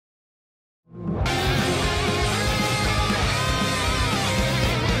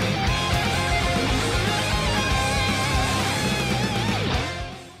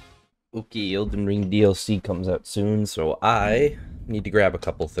spooky Elden Ring DLC comes out soon, so I need to grab a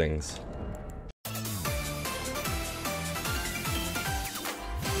couple things.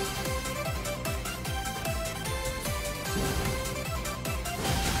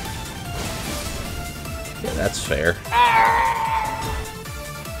 Yeah, that's fair.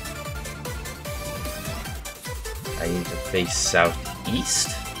 I need to face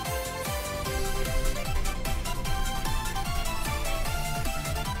southeast.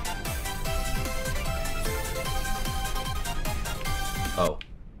 Oh.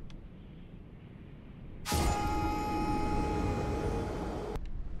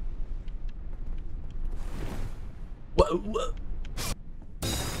 What?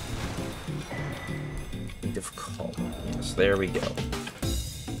 Difficult. Yes, there we go.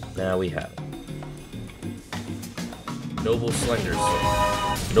 Now we have it. Noble Slender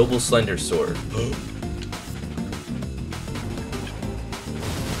Sword. Noble Slender Sword.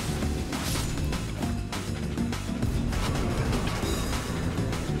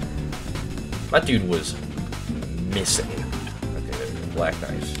 That dude was missing. Okay, there we go. Black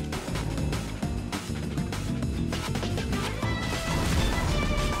knife.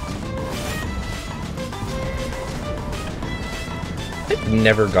 I've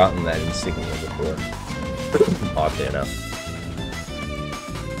never gotten that insignia before. Oddly enough.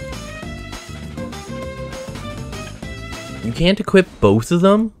 You can't equip both of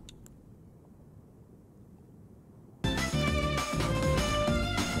them?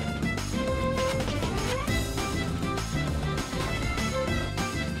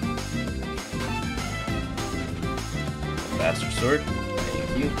 Master Sword.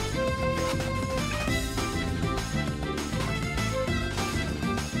 Thank you.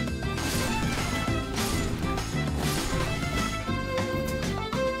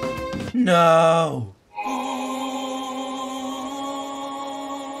 No!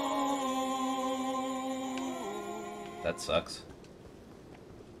 That sucks.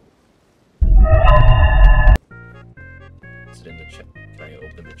 Is it in the chest? Can I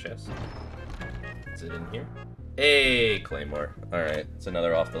open the chest? Is it in here? Hey, Claymore. Alright, it's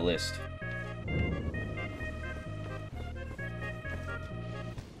another off the list. Here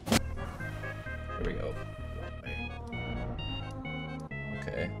we go.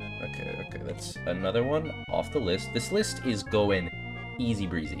 Okay, that's another one off the list. This list is going easy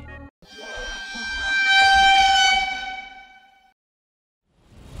breezy.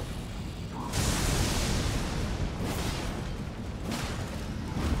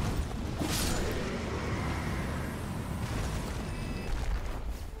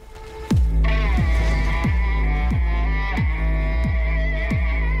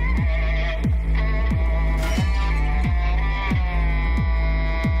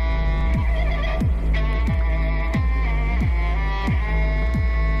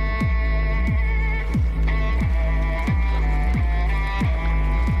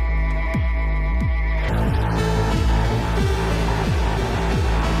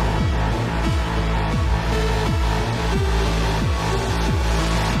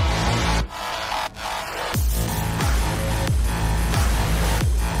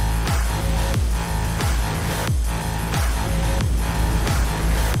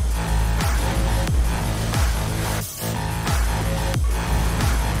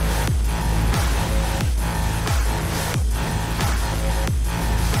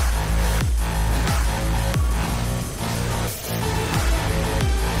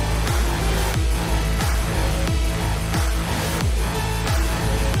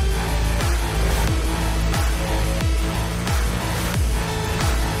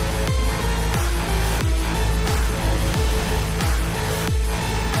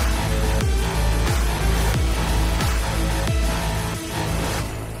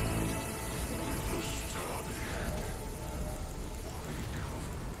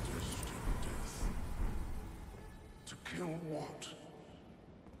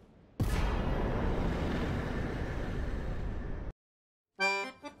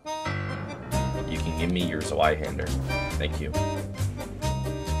 You can give me your Zweihander. Thank you.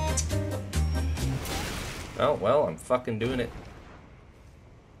 Oh, well, I'm fucking doing it.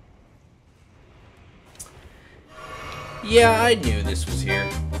 Yeah, I knew this was here.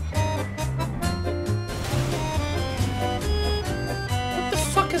 What the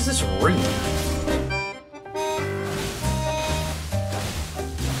fuck is this ring?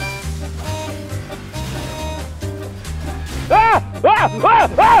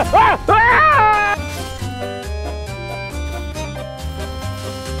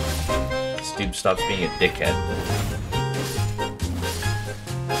 This dude stops being a dickhead.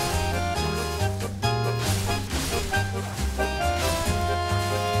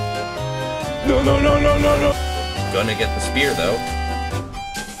 No, no, no, no, no, no. Gonna get the spear, though.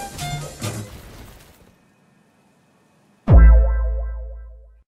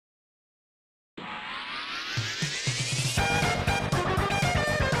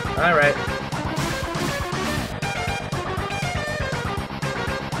 Alright.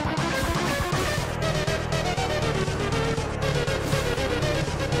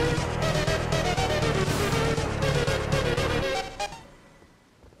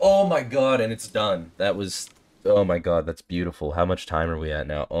 Oh my god, and it's done. That was... Oh my god, that's beautiful. How much time are we at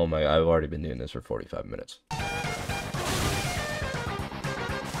now? Oh my... I've already been doing this for 45 minutes.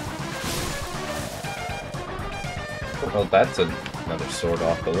 Well, that's another sword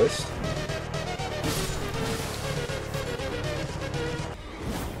off the list.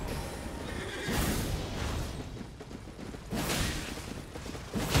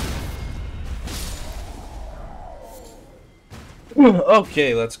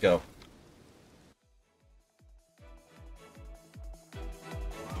 Okay, let's go.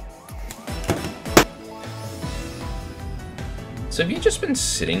 So have you just been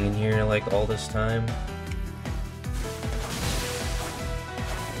sitting in here like all this time?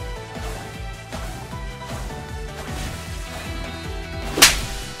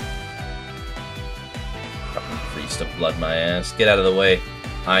 Priest of blood my ass. Get out of the way.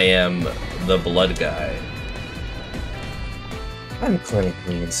 I am the blood guy. I'm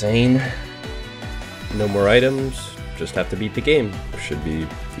clinically insane. No more items, just have to beat the game. Should be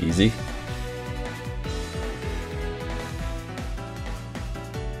easy.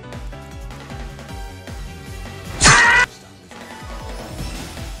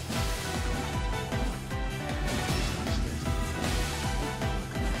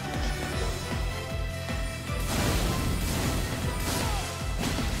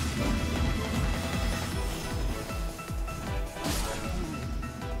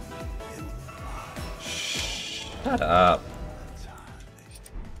 Shut up.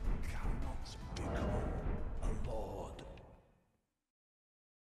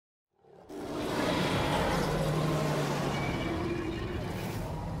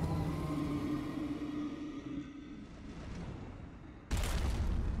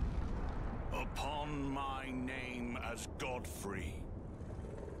 Upon my name as Godfrey,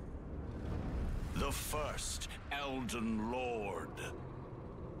 the first Elden Lord.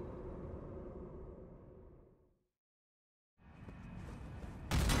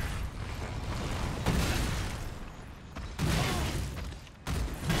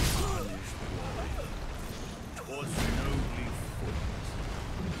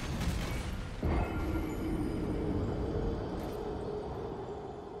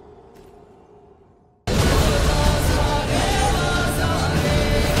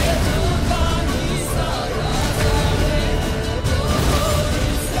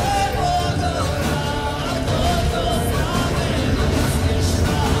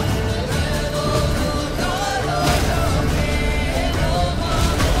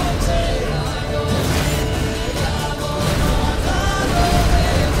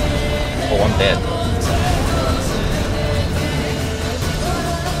 Oh, I'm dead.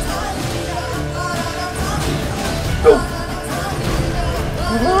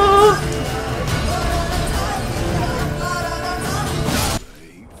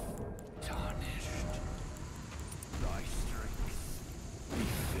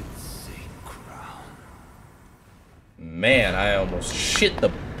 Man, I almost shit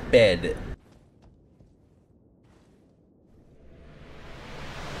the bed.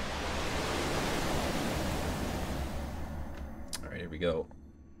 Alright, here we go.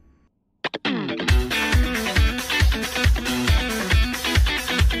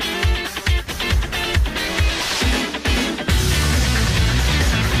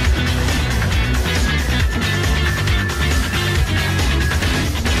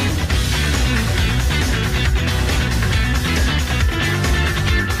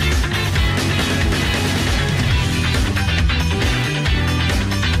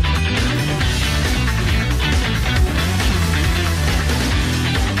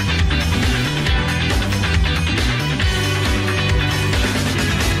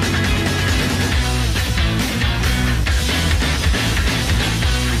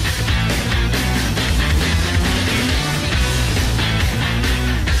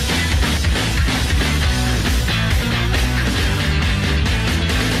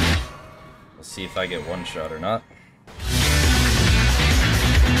 See if I get one shot or not.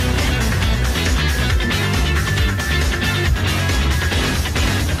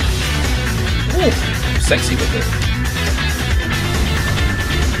 Ooh, sexy with it.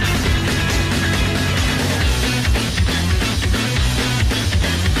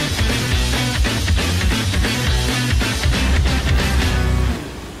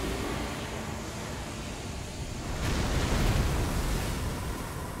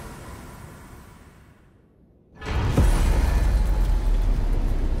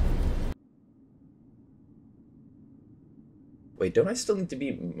 Wait, don't I still need to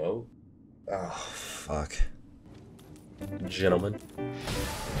be Mo? Oh, fuck. Gentlemen.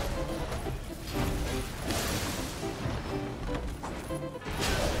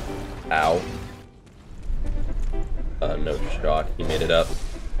 Ow. No shot. He made it up.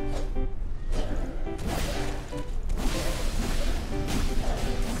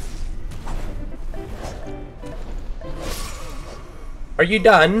 Are you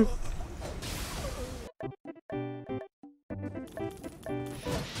done?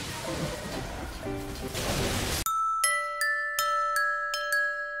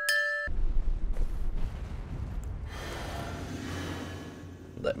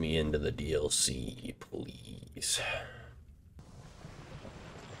 Let me into the DLC, please.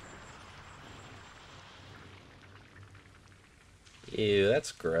 Ew,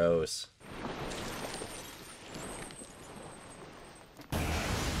 that's gross.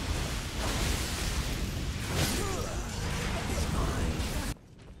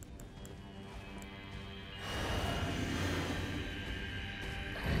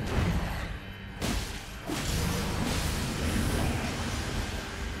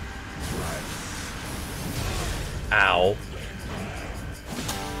 Ow.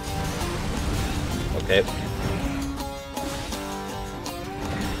 Okay.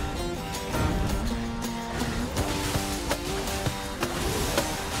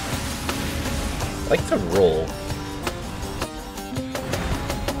 I like to roll.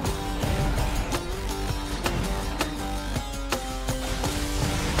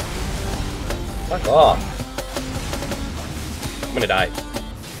 Fuck off. I'm gonna die.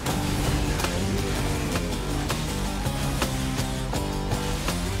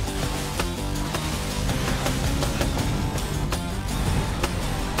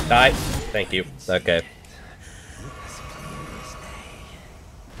 Die. Thank you. Okay.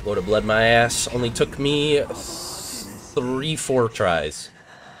 Load of blood my ass. Only took me 3-4 tries.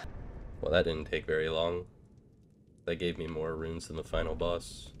 Well, that didn't take very long. That gave me more runes than the final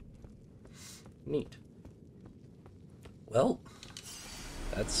boss. Neat. Well,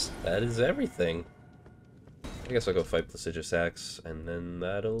 that is everything. I guess I'll go fight Placiduous Axe, and then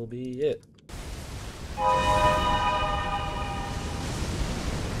that'll be it.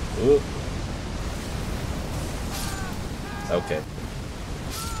 Ooh. Okay.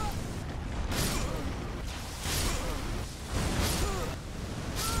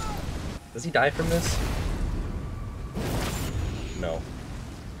 Does he die from this? No.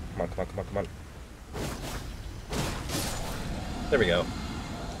 Come on, come on, come on, come on. There we go.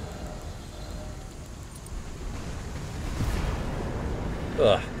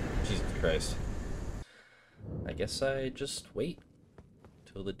 Ugh. Jesus Christ. I guess I just wait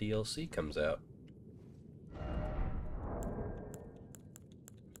till the DLC comes out.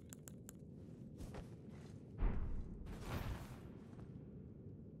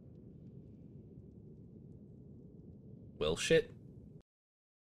 Well, shit.